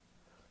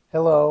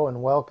Hello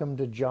and welcome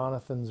to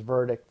Jonathan's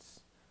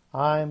Verdicts.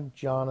 I'm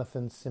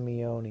Jonathan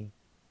Simeone.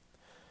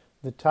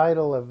 The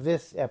title of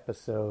this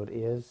episode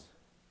is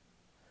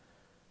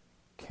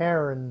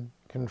Karen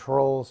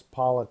Controls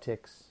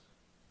Politics.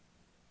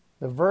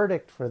 The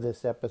verdict for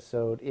this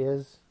episode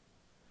is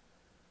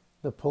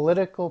the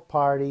political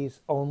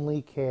parties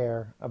only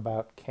care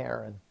about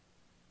Karen.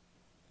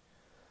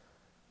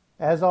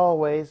 As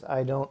always,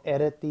 I don't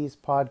edit these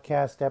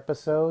podcast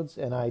episodes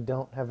and I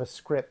don't have a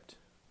script.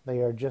 They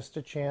are just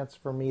a chance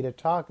for me to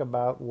talk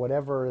about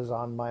whatever is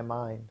on my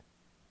mind.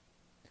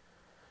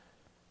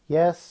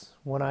 Yes,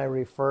 when I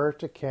refer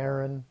to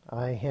Karen,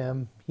 I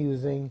am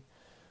using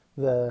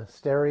the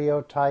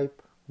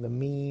stereotype, the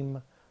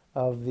meme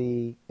of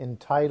the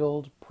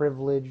entitled,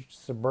 privileged,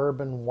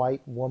 suburban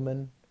white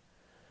woman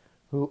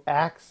who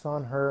acts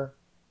on her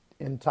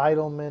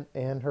entitlement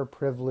and her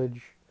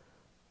privilege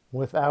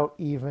without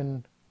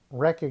even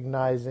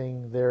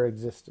recognizing their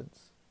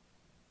existence.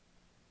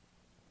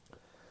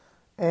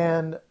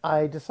 And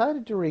I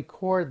decided to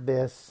record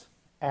this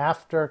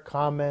after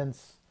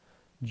comments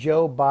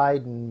Joe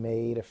Biden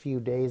made a few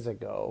days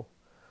ago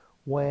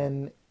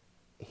when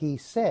he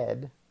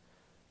said,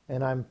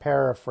 and I'm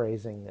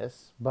paraphrasing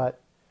this, but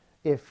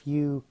if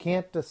you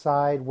can't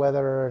decide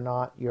whether or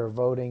not you're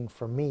voting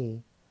for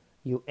me,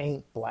 you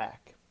ain't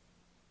black.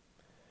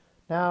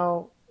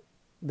 Now,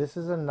 this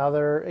is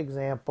another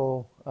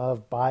example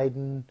of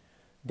Biden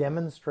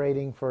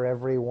demonstrating for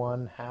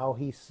everyone how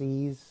he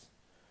sees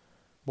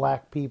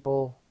black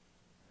people.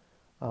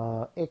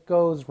 It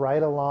goes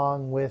right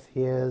along with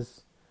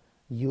his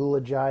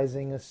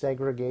eulogizing a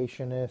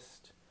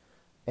segregationist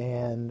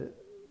and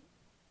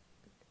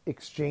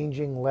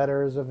exchanging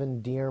letters of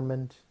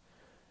endearment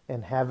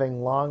and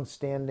having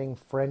long-standing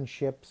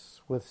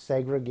friendships with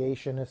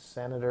segregationist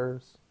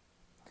senators,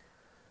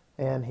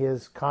 and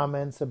his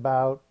comments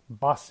about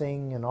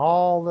busing and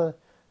all the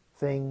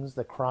things,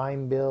 the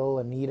crime bill,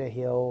 Anita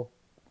Hill,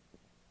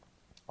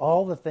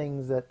 all the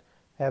things that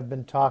have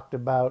been talked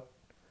about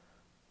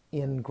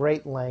in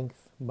great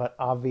length, but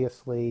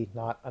obviously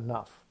not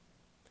enough.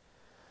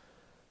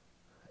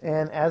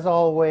 And as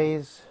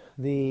always,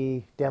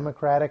 the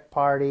Democratic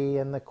Party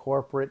and the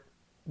corporate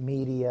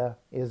media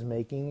is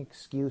making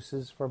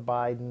excuses for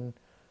Biden,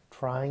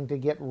 trying to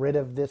get rid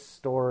of this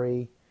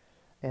story.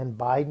 And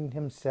Biden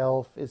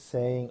himself is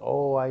saying,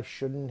 oh, I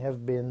shouldn't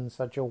have been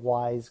such a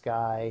wise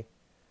guy.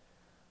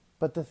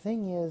 But the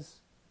thing is,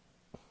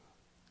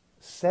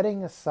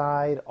 setting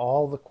aside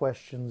all the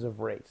questions of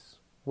race,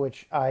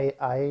 which I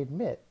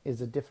admit is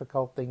a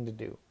difficult thing to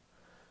do,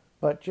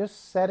 but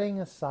just setting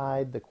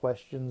aside the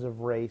questions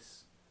of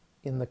race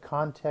in the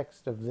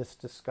context of this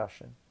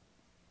discussion,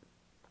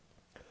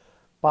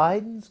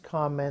 Biden's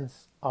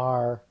comments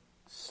are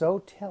so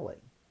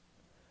telling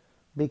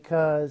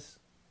because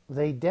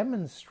they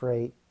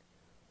demonstrate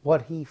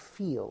what he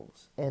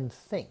feels and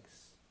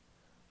thinks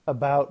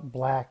about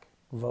black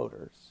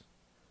voters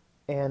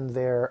and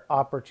their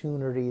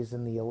opportunities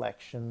in the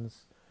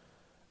elections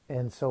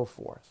and so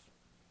forth.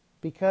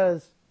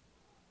 Because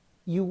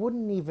you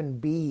wouldn't even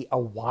be a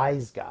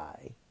wise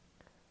guy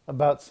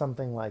about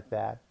something like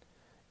that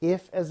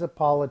if, as a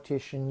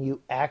politician,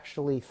 you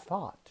actually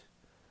thought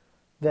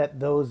that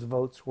those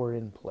votes were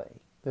in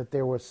play, that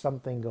there was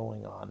something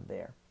going on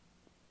there.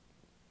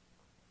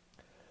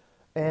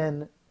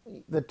 And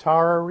the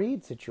Tara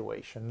Reade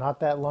situation, not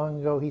that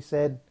long ago, he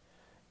said,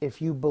 if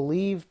you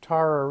believe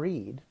Tara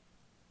Reade,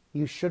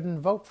 you shouldn't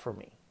vote for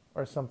me,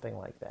 or something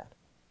like that.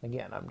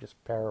 Again, I'm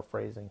just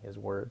paraphrasing his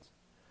words.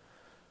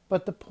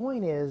 But the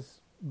point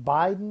is,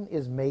 Biden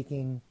is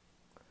making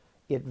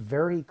it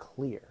very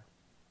clear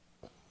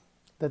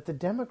that the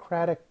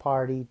Democratic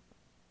Party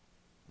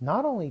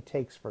not only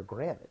takes for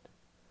granted,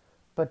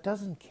 but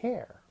doesn't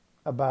care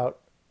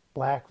about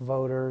black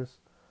voters,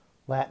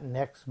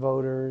 Latinx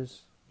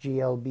voters,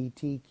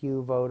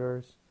 GLBTQ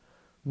voters,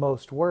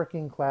 most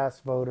working class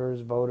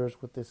voters,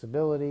 voters with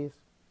disabilities.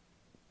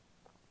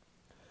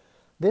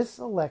 This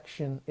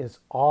election is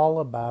all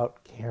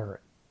about Karen.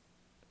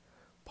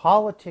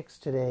 Politics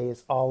today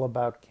is all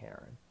about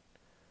Karen,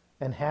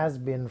 and has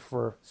been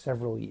for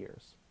several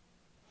years.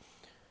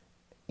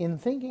 In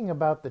thinking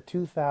about the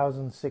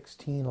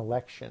 2016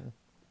 election,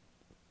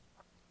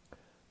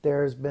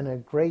 there's been a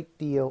great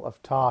deal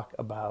of talk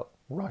about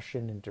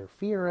Russian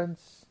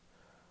interference,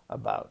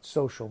 about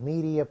social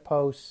media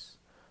posts,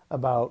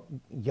 about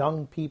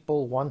young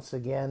people once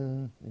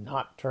again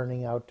not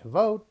turning out to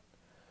vote,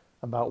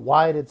 about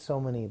why did so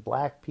many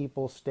black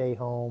people stay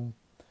home,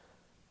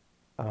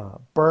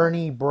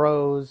 Bernie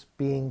bros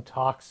being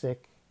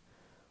toxic.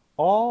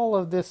 All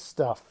of this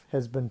stuff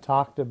has been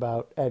talked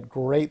about at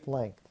great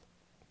length.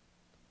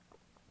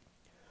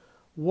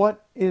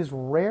 What is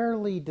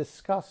rarely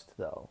discussed,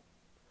 though,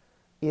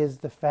 is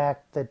the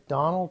fact that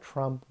Donald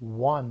Trump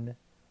won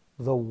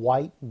the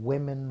white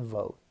women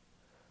vote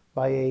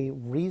by a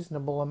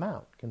reasonable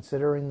amount,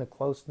 considering the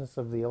closeness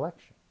of the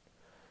election.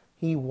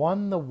 He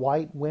won the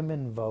white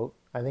women vote,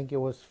 I think it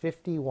was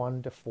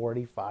 51 to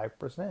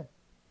 45%.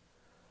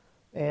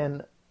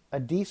 And a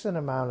decent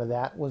amount of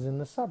that was in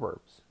the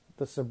suburbs.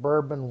 the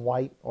suburban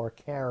white or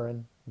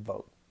Karen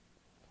vote.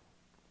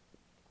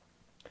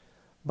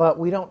 But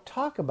we don't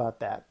talk about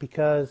that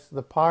because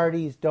the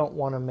parties don't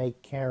want to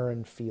make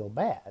Karen feel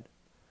bad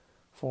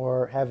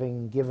for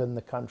having given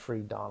the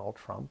country Donald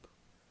Trump,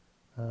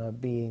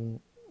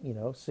 being,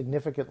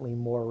 significantly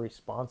more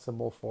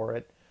responsible for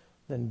it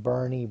than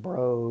Bernie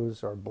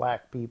bros or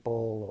black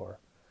people or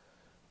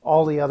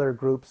all the other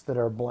groups that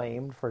are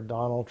blamed for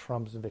Donald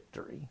Trump's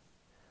victory.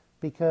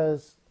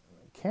 Because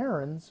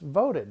Karens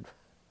voted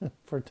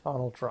for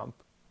Donald Trump.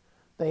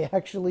 They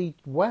actually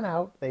went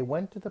out, they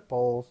went to the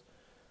polls,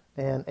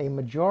 and a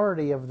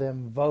majority of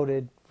them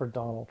voted for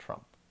Donald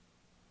Trump.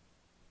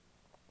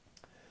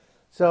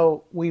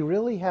 So we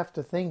really have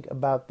to think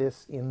about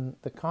this in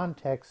the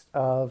context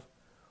of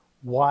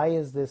why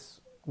is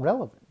this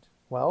relevant?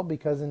 Well,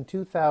 because in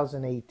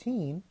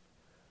 2018,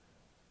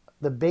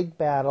 the big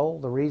battle,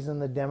 the reason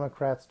the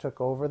Democrats took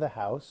over the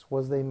House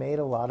was they made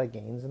a lot of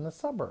gains in the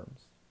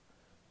suburbs.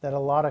 That a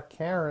lot of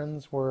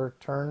Karens were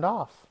turned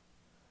off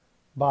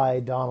by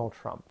Donald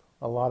Trump.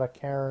 A lot of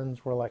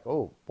Karens were like,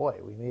 oh boy,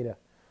 we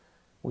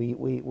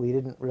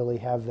didn't really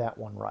have that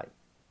one right.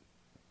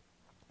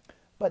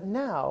 But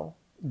now,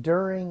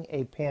 during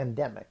a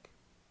pandemic,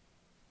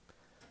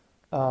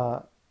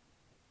 the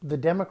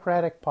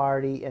Democratic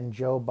Party and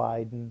Joe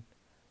Biden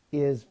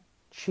is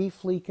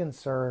chiefly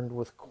concerned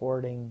with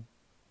courting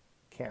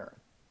Karen.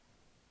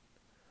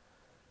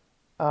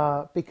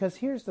 Because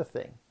here's the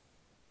thing.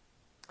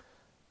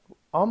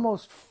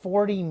 Almost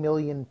 40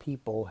 million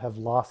people have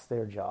lost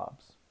their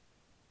jobs.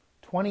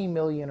 20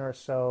 million or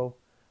so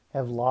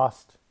have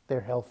lost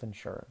their health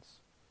insurance.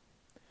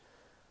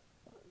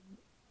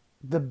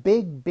 The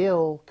big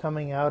bill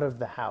coming out of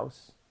the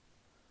House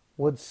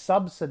would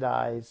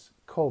subsidize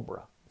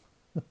COBRA,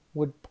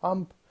 would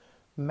pump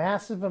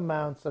massive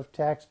amounts of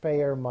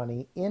taxpayer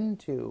money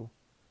into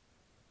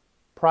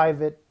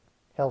private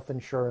health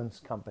insurance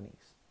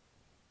companies.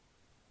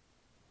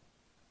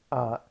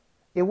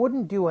 It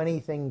wouldn't do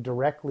anything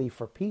directly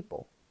for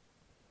people.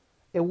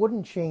 It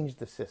wouldn't change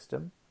the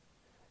system.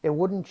 It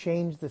wouldn't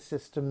change the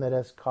system that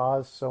has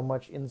caused so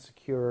much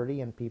insecurity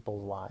in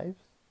people's lives.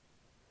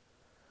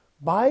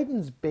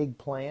 Biden's big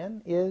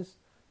plan is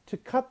to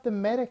cut the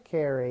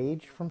Medicare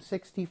age from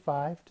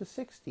 65 to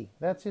 60.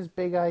 That's his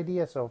big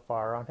idea so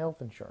far on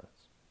health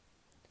insurance.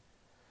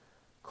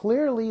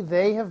 Clearly,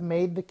 they have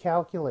made the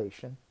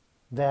calculation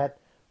that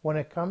when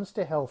it comes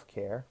to health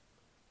care,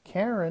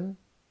 Karen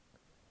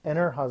and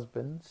her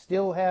husband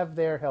still have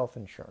their health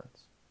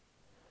insurance.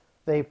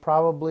 They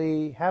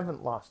probably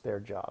haven't lost their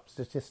job.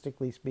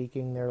 Statistically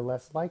speaking, they're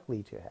less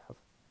likely to have.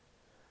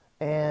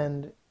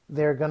 And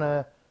they're going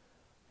to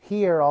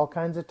hear all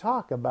kinds of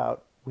talk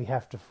about we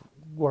have to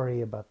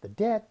worry about the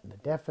debt and the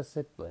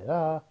deficit, blah,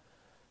 blah.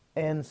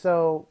 And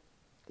so,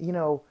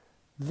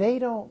 they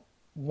don't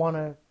want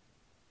to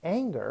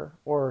anger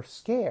or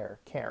scare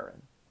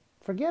Karen.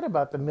 Forget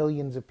about the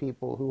millions of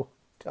people who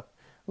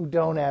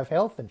don't have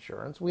health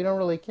insurance. We don't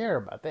really care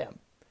about them.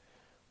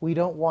 We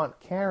don't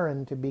want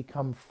Karen to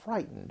become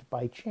frightened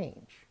by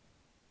change.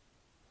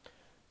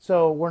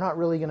 So we're not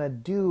really going to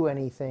do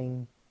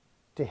anything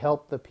to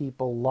help the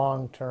people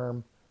long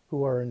term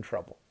who are in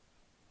trouble.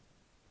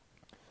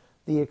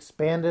 The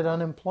expanded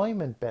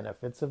unemployment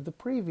benefits of the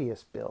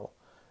previous bill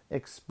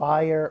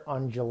expire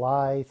on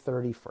July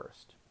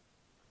 31st.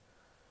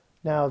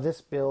 Now,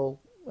 this bill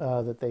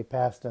that they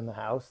passed in the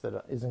House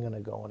that isn't going to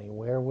go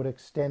anywhere would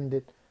extend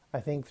it,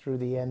 I think, through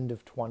the end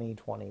of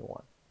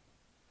 2021.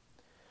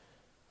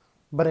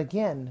 But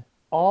again,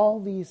 all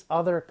these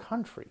other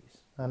countries,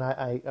 and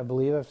I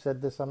believe I've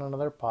said this on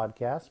another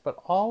podcast, but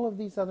all of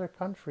these other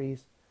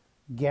countries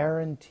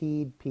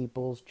guaranteed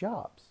people's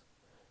jobs.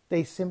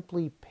 They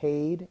simply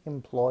paid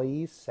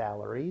employees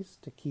salaries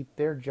to keep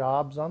their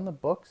jobs on the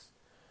books,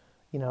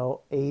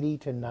 80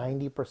 to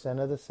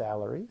 90% of the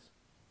salaries.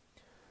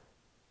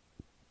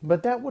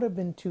 But that would have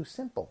been too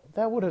simple.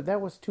 That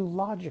was too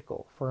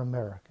logical for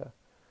America.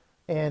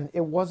 And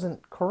it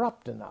wasn't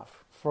corrupt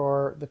enough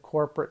for the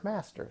corporate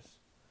masters.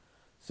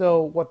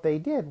 So what they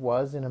did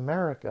was, in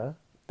America,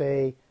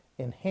 they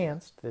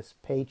enhanced this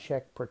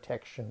Paycheck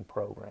Protection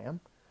Program.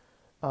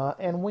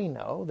 And we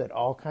know that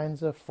all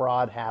kinds of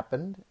fraud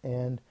happened,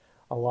 and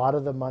a lot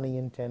of the money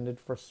intended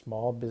for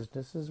small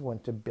businesses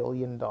went to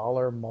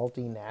billion-dollar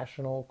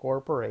multinational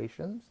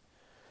corporations.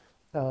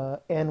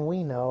 And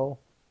we know,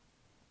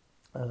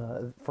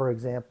 for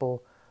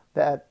example,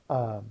 that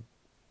a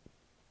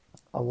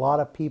lot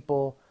of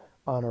people,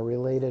 on a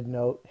related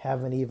note,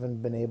 haven't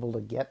even been able to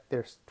get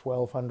their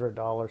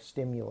 $1,200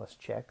 stimulus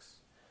checks,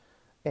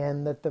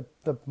 and that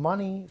the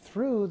money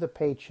through the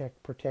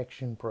Paycheck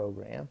Protection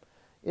Program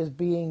is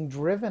being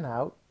driven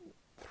out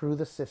through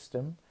the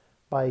system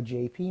by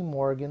J.P.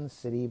 Morgan,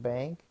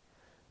 Citibank,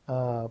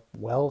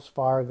 Wells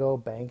Fargo,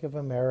 Bank of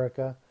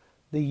America.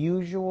 The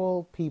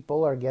usual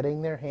people are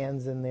getting their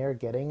hands in there,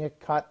 getting a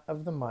cut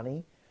of the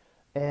money,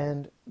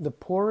 and the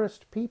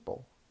poorest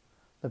people,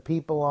 the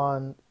people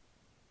on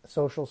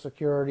Social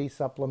Security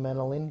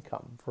supplemental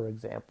income, for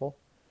example,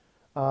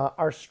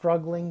 are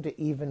struggling to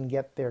even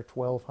get their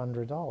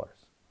 $1,200.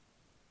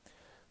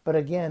 But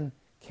again,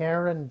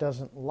 Karen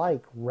doesn't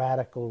like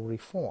radical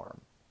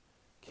reform.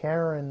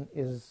 Karen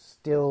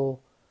still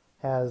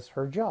has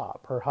her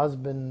job. Her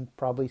husband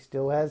probably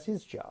still has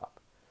his job.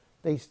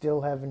 They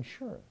still have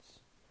insurance.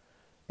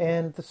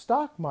 And the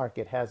stock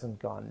market hasn't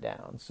gone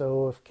down.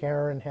 So if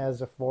Karen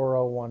has a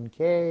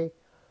 401k,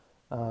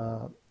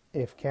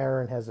 if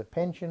Karen has a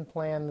pension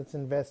plan that's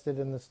invested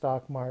in the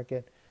stock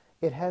market,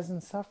 it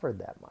hasn't suffered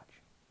that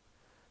much.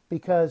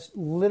 Because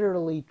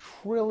literally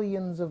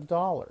trillions of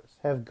dollars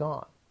have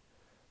gone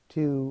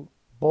to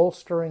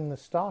bolstering the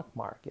stock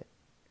market.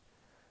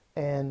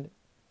 And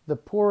the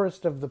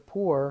poorest of the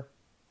poor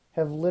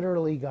have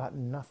literally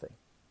gotten nothing.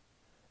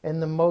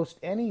 And the most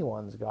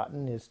anyone's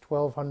gotten is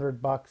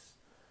 $1,200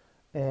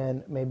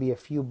 and maybe a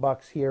few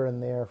bucks here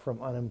and there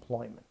from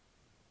unemployment.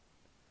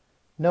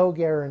 No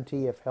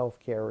guarantee of health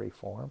care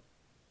reform.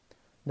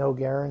 No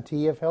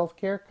guarantee of health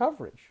care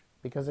coverage.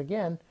 Because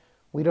again,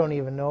 we don't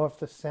even know if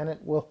the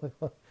Senate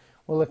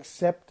will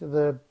accept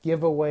the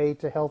giveaway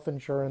to health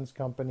insurance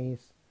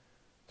companies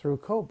through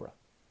COBRA.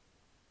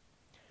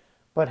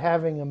 But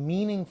having a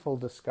meaningful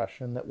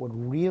discussion that would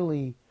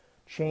really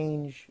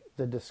change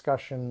the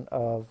discussion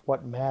of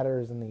what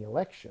matters in the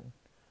election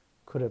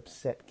could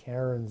upset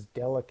Karen's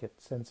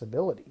delicate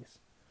sensibilities.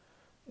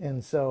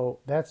 And so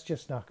that's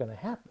just not going to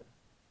happen.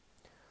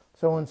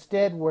 So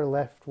instead, we're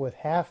left with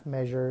half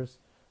measures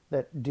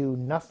that do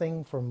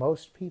nothing for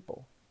most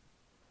people,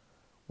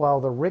 while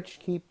the rich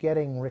keep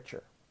getting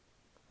richer.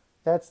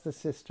 That's the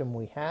system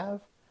we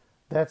have.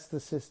 That's the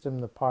system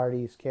the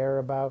parties care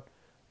about.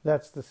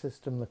 That's the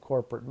system the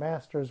corporate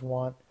masters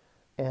want.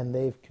 And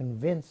they've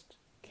convinced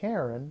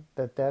Karen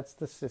that that's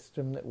the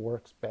system that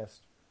works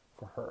best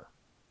for her.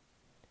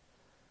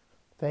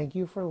 Thank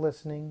you for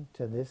listening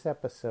to this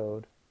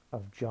episode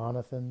of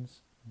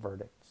Jonathan's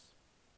Verdict.